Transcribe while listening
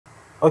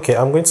Okay,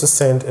 I'm going to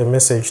send a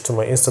message to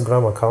my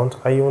Instagram account,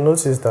 and you will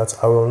notice that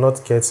I will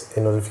not get a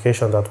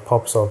notification that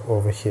pops up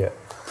over here.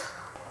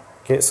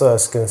 Okay, so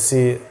as you can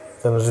see,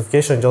 the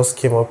notification just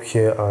came up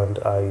here and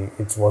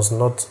it was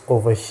not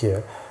over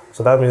here.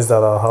 So that means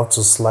that I'll have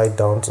to slide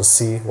down to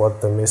see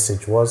what the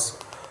message was.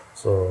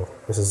 So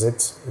this is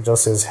it. It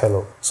just says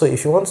hello. So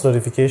if you want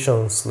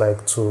notifications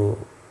like to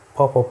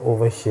pop up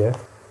over here,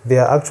 they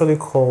are actually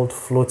called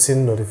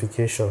floating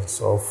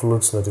notifications or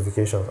float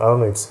notifications. I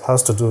don't know, it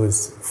has to do with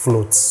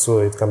floats, so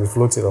it can be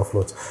floated or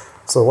float.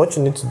 So what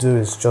you need to do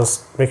is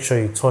just make sure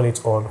you turn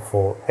it on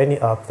for any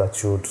app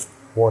that you would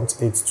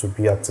want it to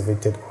be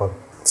activated on.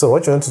 So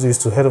what you want to do is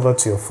to head over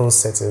to your phone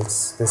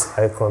settings, this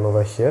icon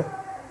over here,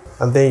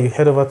 and then you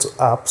head over to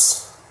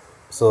apps,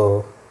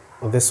 so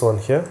this one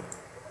here,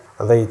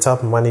 and then you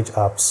tap manage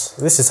apps.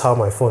 This is how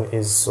my phone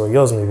is, so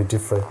yours may be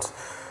different.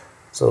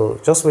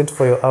 So just wait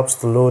for your apps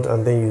to load,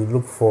 and then you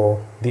look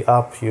for the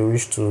app you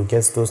wish to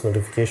get those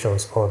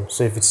notifications on.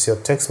 So if it's your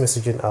text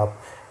messaging app,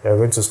 you're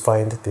going to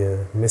find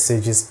the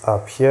messages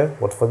app here,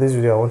 but for this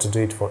video I want to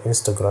do it for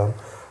Instagram,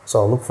 so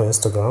I'll look for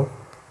Instagram.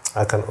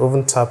 I can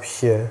even tap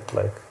here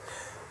like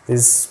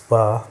this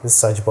bar, this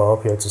search bar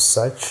up here to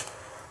search.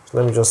 So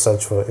let me just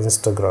search for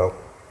Instagram.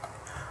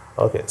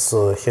 Okay,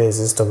 so here is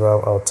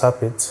Instagram. I'll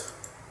tap it,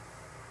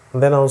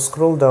 and then I'll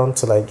scroll down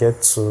till I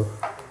get to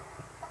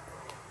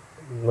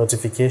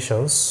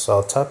notifications. So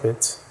I'll tap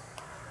it.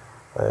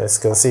 As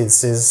you can see, it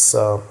says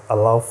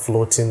allow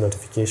floating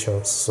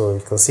notifications. So you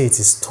can see it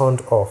is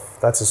turned off.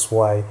 That is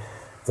why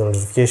the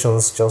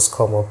notifications just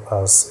come up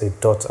as a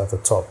dot at the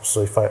top.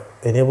 So if I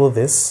enable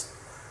this,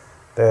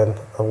 then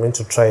I'm going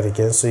to try it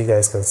again so you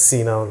guys can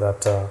see now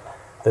that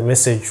the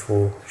message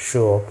will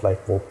show up,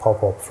 like will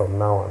pop up from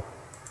now on.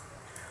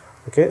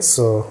 Okay,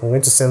 so I'm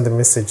going to send the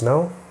message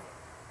now,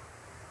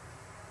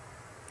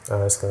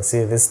 and as you can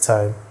see, this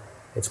time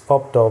it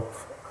popped up,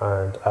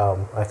 and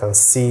I can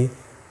see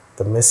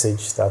the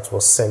message that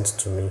was sent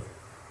to me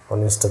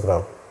on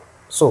Instagram.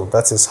 So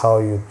that is how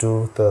you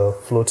do the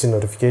floating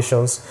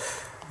notifications.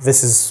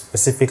 This is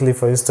specifically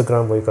for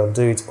Instagram, but you can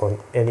do it on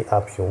any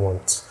app you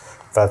want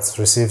that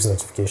receives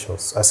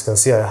notifications. As you can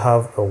see, I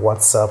have a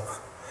WhatsApp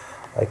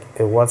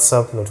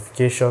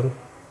notification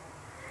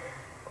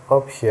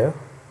up here,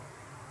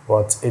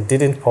 but it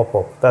didn't pop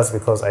up. That's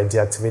because I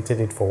deactivated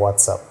it for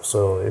WhatsApp.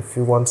 So if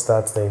you want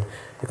that, then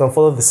you can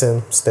follow the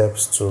same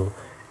steps to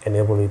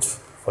enable it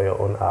for your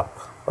own app.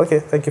 Okay,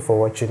 thank you for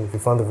watching. If you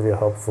found the video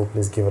helpful,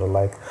 please give it a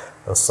like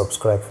and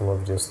subscribe for more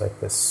videos like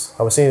this.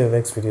 I will see you in the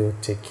next video.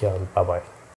 Take care and bye bye.